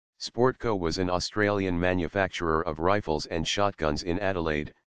Sportco was an Australian manufacturer of rifles and shotguns in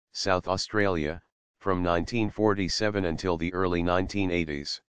Adelaide, South Australia, from 1947 until the early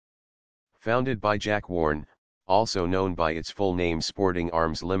 1980s. Founded by Jack Warren, also known by its full name Sporting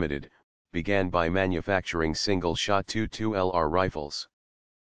Arms Limited, began by manufacturing single-shot 22LR rifles.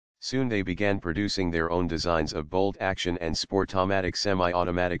 Soon they began producing their own designs of bolt-action and Sportomatic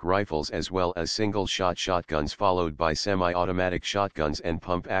semi-automatic rifles as well as single-shot shotguns followed by semi-automatic shotguns and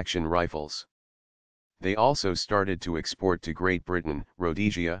pump-action rifles. They also started to export to Great Britain,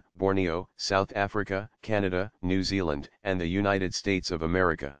 Rhodesia, Borneo, South Africa, Canada, New Zealand, and the United States of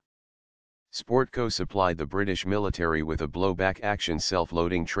America. Sportco supplied the British military with a blowback-action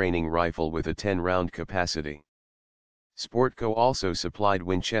self-loading training rifle with a 10-round capacity. Sportco also supplied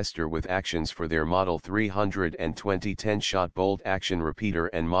Winchester with actions for their Model 320 10-shot bolt-action repeater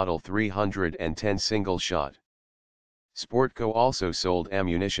and Model 310 single-shot. Sportco also sold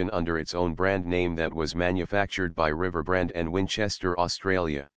ammunition under its own brand name that was manufactured by Riverbrand and Winchester,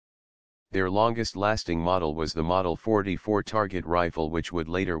 Australia. Their longest-lasting model was the Model 44 target rifle, which would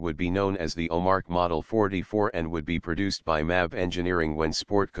later be known as the Omark Model 44 and would be produced by MAB Engineering when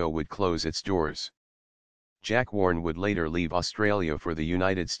Sportco would close its doors. Jack Warren would later leave Australia for the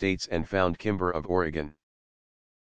United States and found Kimber of Oregon.